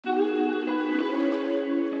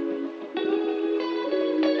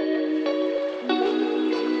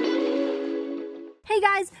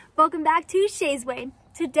guys, welcome back to Shay's Way.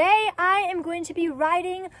 Today I am going to be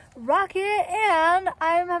riding Rocket and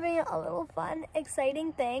I'm having a little fun,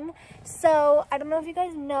 exciting thing. So I don't know if you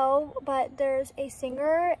guys know, but there's a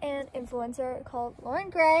singer and influencer called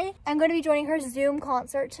Loren Gray. I'm going to be joining her Zoom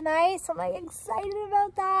concert tonight, so I'm like excited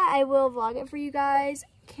about that. I will vlog it for you guys.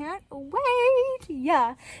 Can't wait.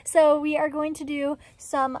 Yeah, so we are going to do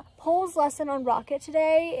some poles lesson on Rocket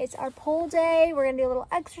today. It's our pole day. We're gonna do a little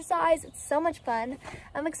exercise. It's so much fun.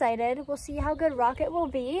 I'm excited. We'll see how good Rocket will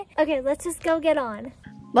be. Okay, let's just go get on.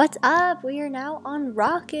 What's up? We are now on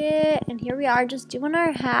Rocket and here we are just doing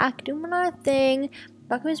our hack, doing our thing.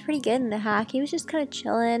 Rocket was pretty good in the hack. He was just kind of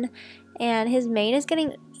chilling and his mane is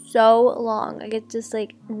getting so long. Like it's just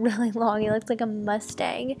like really long. He looks like a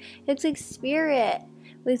Mustang. He looks like Spirit.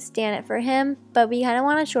 We stand it for him, but we kind of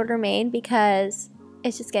want a shorter mane because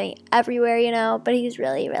it's just getting everywhere, you know, but he's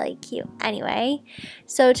really, really cute anyway.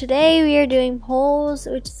 So today we are doing poles,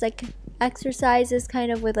 which is like exercises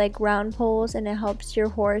kind of with like round poles, and it helps your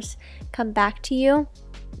horse come back to you.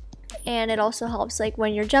 And it also helps like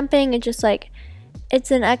when you're jumping, it's just like,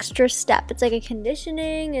 it's an extra step. It's like a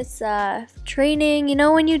conditioning, it's training, you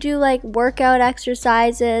know, when you do like workout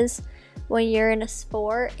exercises, when you're in a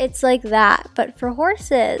sport, it's like that, but for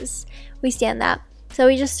horses we stand that. So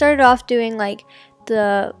we just started off doing like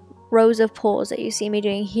the rows of poles that you see me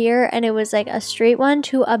doing here, and it was like a straight one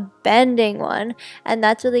to a bending one, and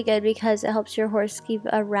that's really good because it helps your horse keep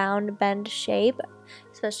a round bend shape,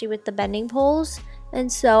 especially with the bending poles. And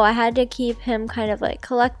so I had to keep him kind of like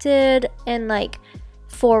collected and like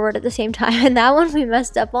forward at the same time, and that one we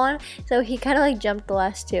messed up on, so he kind of like jumped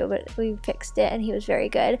less too, but we fixed it and he was very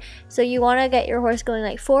good. So you want to get your horse going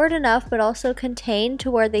like forward enough but also contained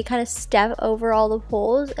to where they kind of step over all the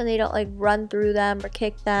poles and they don't like run through them or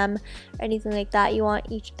kick them or anything like that. You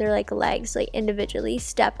want each of their like legs like individually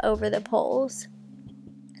step over the poles.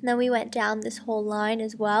 And then we went down this whole line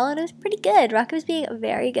as well, and it was pretty good. Rocket was being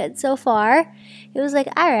very good so far. It was like,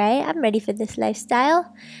 all right, I'm ready for this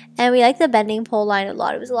lifestyle. And we liked the bending pole line a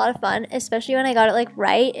lot. It was a lot of fun, especially when I got it like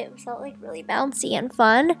right. It felt like really bouncy and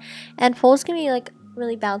fun. And poles can be like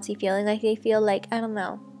really bouncy feeling, like they feel like, I don't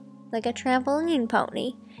know, like a trampoline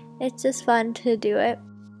pony. It's just fun to do it.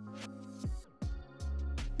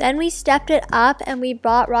 Then we stepped it up and we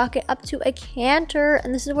brought Rocket up to a canter,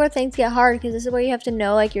 and this is where things get hard because this is where you have to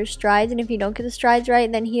know like your strides, and if you don't get the strides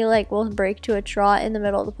right, then he like will break to a trot in the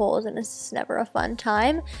middle of the poles, and it's just never a fun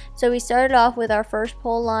time. So we started off with our first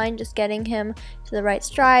pole line, just getting him to the right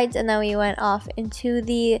strides, and then we went off into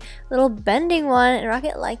the little bending one, and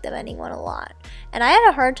Rocket liked the bending one a lot. And I had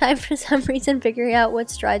a hard time for some reason figuring out what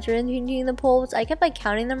strides were in between the poles. I kept like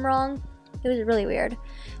counting them wrong. It was really weird,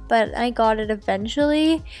 but I got it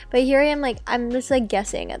eventually. But here I am, like I'm just like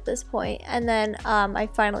guessing at this point, and then I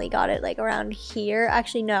finally got it like around here.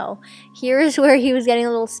 Actually no, here is where he was getting a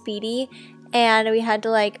little speedy, and we had to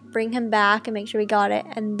like bring him back and make sure we got it,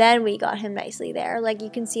 and then we got him nicely there. Like you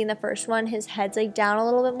can see in the first one his head's like down a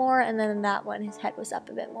little bit more, and then in that one his head was up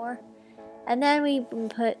a bit more. And then we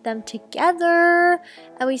put them together,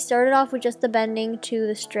 and we started off with just the bending to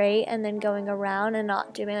the straight and then going around and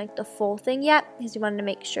not doing like the full thing yet because we wanted to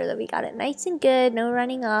make sure that we got it nice and good, no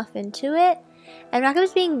running off into it. And Rocket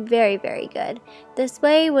was being very, very good. This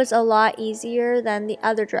way was a lot easier than the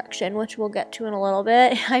other direction, which we'll get to in a little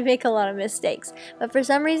bit. I make a lot of mistakes, but for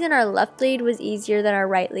some reason our left lead was easier than our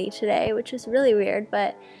right lead today, which is really weird,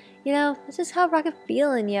 but you know, this is how Rocket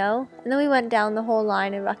feeling, yo. And then we went down the whole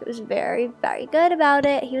line and Rocket was very, very good about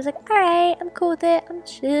it. He was like, alright, I'm cool with it. I'm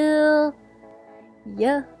chill.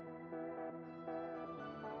 Yeah.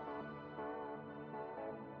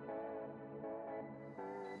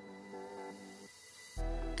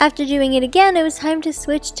 After doing it again, it was time to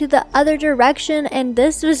switch to the other direction, and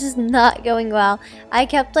this was just not going well. I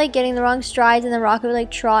kept like getting the wrong strides, and then Rocket would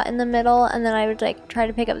like trot in the middle, and then I would like try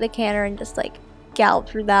to pick up the canter and just like gallop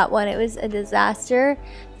through that one. It was a disaster.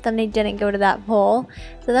 Then I didn't go to that pole.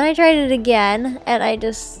 So then I tried it again, and I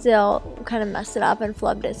just still kind of messed it up and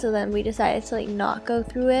flubbed it. So then we decided to like not go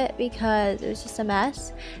through it because it was just a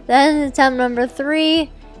mess. Then attempt number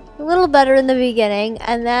 3, a little better in the beginning,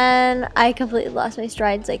 and then I completely lost my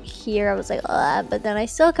strides like here. I was like, ugh, but then I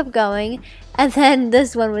still kept going, and then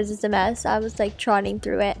this one was just a mess. I was like trotting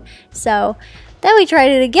through it. So then we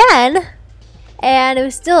tried it again, and it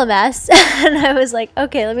was still a mess. And I was like,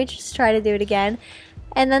 okay, let me just try to do it again.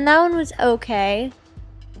 And then that one was okay.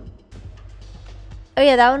 Oh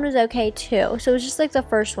yeah, that one was okay too. So it was just like the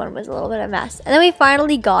first one was a little bit of a mess. And then we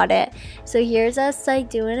finally got it. So here's us like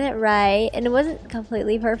doing it right. And it wasn't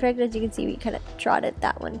completely perfect. As you can see, we kind of trotted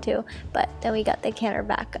that one too. But then we got the canter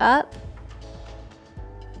back up.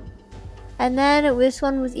 And then this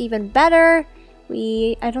one was even better.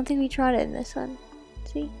 I don't think we trotted in this one.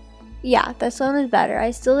 See? Yeah, this one was better. I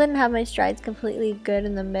still didn't have my strides completely good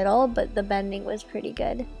in the middle, but the bending was pretty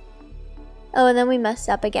good. Oh, and then we messed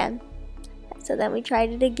up again. So then we tried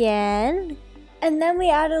it again. And then we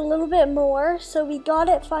added a little bit more, so we got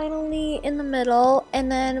it finally in the middle,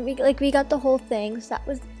 and then we got the whole thing, so that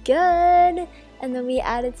was good. And then we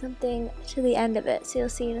added something to the end of it, so you'll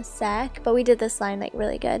see in a sec. But we did this line like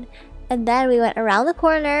really good. And then we went around the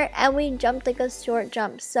corner and we jumped like a short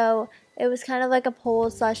jump. So it was kind of like a pole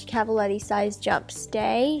 / cavaletti size jump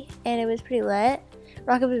stay, and it was pretty lit.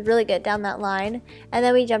 Rocket was really good down that line. And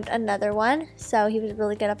then we jumped another one, so he was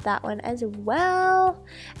really good up that one as well.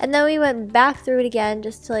 And then we went back through it again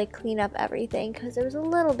just to like clean up everything, because there was a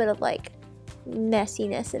little bit of like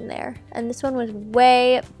messiness in there. And this one was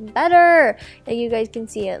way better. Like you guys can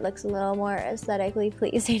see, it looks a little more aesthetically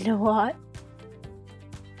pleasing to watch.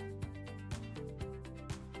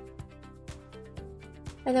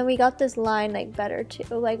 And then we got this line like better too.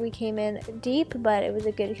 Like we came in deep, but it was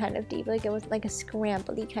a good kind of deep. Like it was like a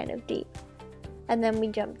scrambly kind of deep. And then we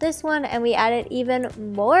jumped this one and we added even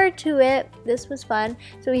more to it. This was fun.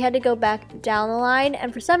 So we had to go back down the line,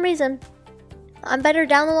 and for some reason I'm better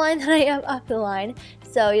down the line than I am up the line.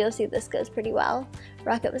 So you'll see this goes pretty well.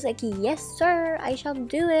 Rocket was like, yes sir, I shall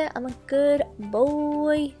do it. I'm a good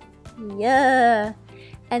boy. Yeah.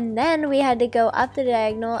 And then we had to go up the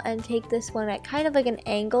diagonal and take this one at kind of like an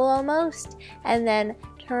angle almost, and then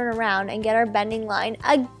turn around and get our bending line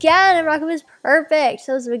again. And Rocket was perfect.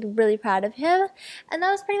 So I was like really proud of him. And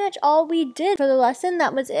that was pretty much all we did for the lesson.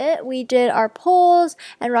 That was it. We did our poles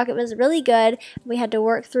and Rocket was really good. We had to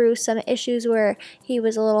work through some issues where he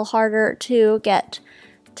was a little harder to get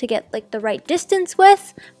like the right distance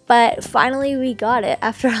with, but finally we got it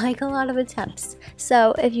after like a lot of attempts.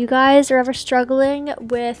 So if you guys are ever struggling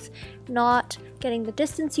with not getting the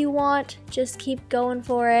distance you want, just keep going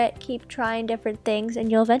for it, keep trying different things, and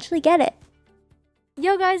you'll eventually get it.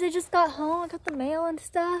 Yo guys, I just got home, I got the mail and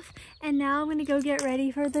stuff, and now I'm gonna go get ready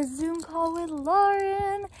for the Zoom call with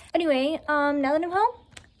Lauren. Anyway, now that I'm home,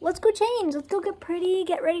 let's go change. Let's go get pretty,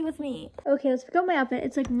 get ready with me. Okay, let's pick up my outfit.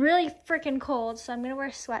 It's like really freaking cold, so I'm gonna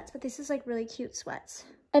wear sweats, but this is like really cute sweats.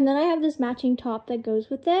 And then I have this matching top that goes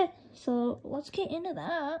with it, so let's get into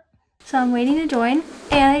that. So I'm waiting to join,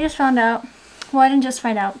 and I just found out, well, I didn't just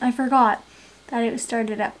find out, I forgot that it was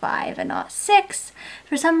started at 5 and not 6.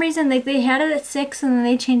 For some reason, like they had it at 6 and then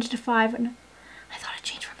they changed to 5, and I thought it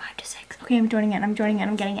changed from 5 to 6. Okay, I'm joining in, I'm getting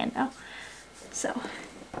in now. So.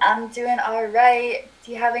 I'm doing all right.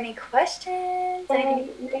 Do you have any questions?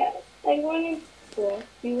 Yeah, I wanted to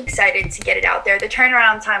be excited to get it out there. The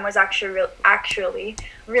turnaround time was actually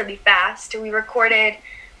really fast. We recorded,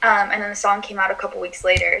 and then the song came out a couple weeks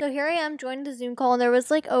later. So here I am joining the Zoom call, and there was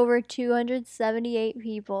like over 278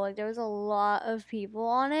 people. Like there was a lot of people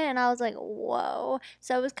on it, and I was like, whoa.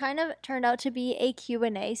 So it was kind of turned out to be a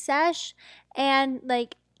Q&A sesh, and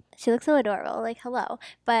like, she looks so adorable, like hello.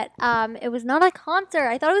 But it was not a concert.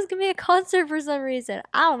 I thought it was gonna be a concert for some reason.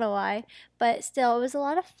 I don't know why, but still, it was a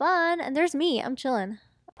lot of fun. And there's me, I'm chilling.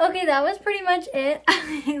 Okay, that was pretty much it.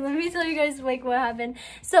 Let me tell you guys like what happened.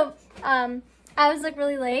 So I was like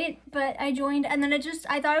really late, but I joined, and then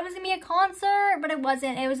I thought it was gonna be a concert, but it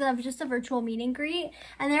wasn't. It was just a virtual meet and greet,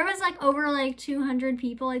 and there was like over like 200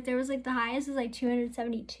 people. Like there was like the highest was like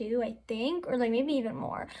 272, I think, or like maybe even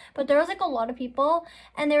more. But there was like a lot of people,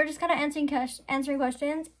 and they were just kind of answering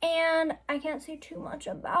questions, and I can't say too much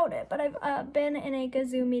about it. But I've been in a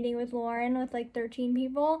Zoom meeting with Lauren with like 13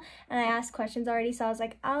 people, and I asked questions already, so I was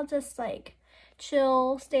like, I'll just like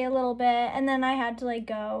chill, stay a little bit, and then I had to like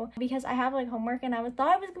go because I have like homework, and I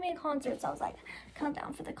thought it was gonna be a concert, so I was like kind of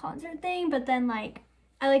down for the concert thing. But then like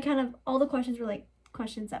I like kind of all the questions were like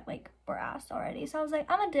questions that like were asked already, so I was like,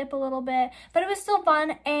 I'm gonna dip a little bit, but it was still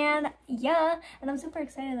fun. And yeah, and I'm super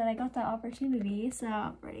excited that I got that opportunity, so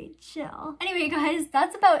I'm ready to chill. Anyway guys,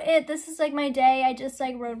 that's about it. This is like my day. I just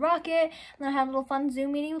like rode Rocket, and then I had a little fun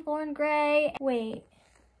Zoom meeting with Loren Gray. Wait,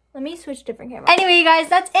 let me switch different camera. Anyway, you guys,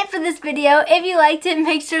 that's it for this video. If you liked it,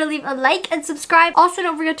 make sure to leave a like and subscribe. Also,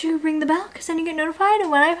 don't forget to ring the bell, because then you get notified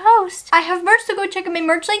when I post. I have merch, so go check out my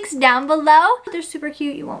merch links down below. They're super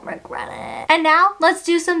cute. You won't regret it. And now, let's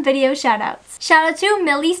do some video shout-outs. Shout out to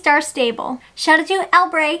Millie Star Stable. Shout out to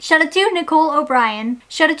Elbray. Shout out to Nicole O'Brien.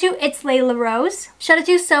 Shout out to It's Layla Rose. Shout out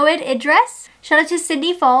to Soed Idris. Shout out to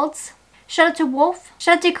Sydney Faulds. Shout out to Wolf.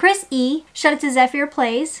 Shout out to Chris E. Shout out to Zephyr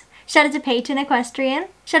Plays. Shout out to Peyton Equestrian.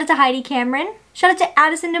 Shout out to Heidi Cameron. Shout out to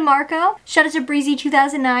Addison DeMarco. Shout out to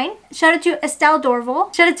Breezy2009. Shout out to Estelle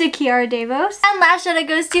Dorval. Shout out to Kiara Davos. And last shout out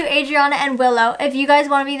goes to Adriana and Willow. If you guys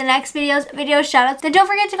want to be the next video shout outs, then don't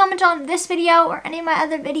forget to comment on this video or any of my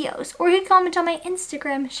other videos. Or you can comment on my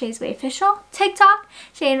Instagram, Shay's Way Official, TikTok,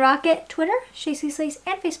 Shay and Rocket, Twitter, Shay Sweet Slace,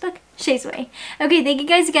 and Facebook, Shay's Way. Okay, thank you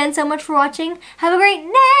guys again so much for watching. Have a great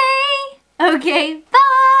day. Okay,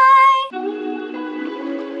 bye.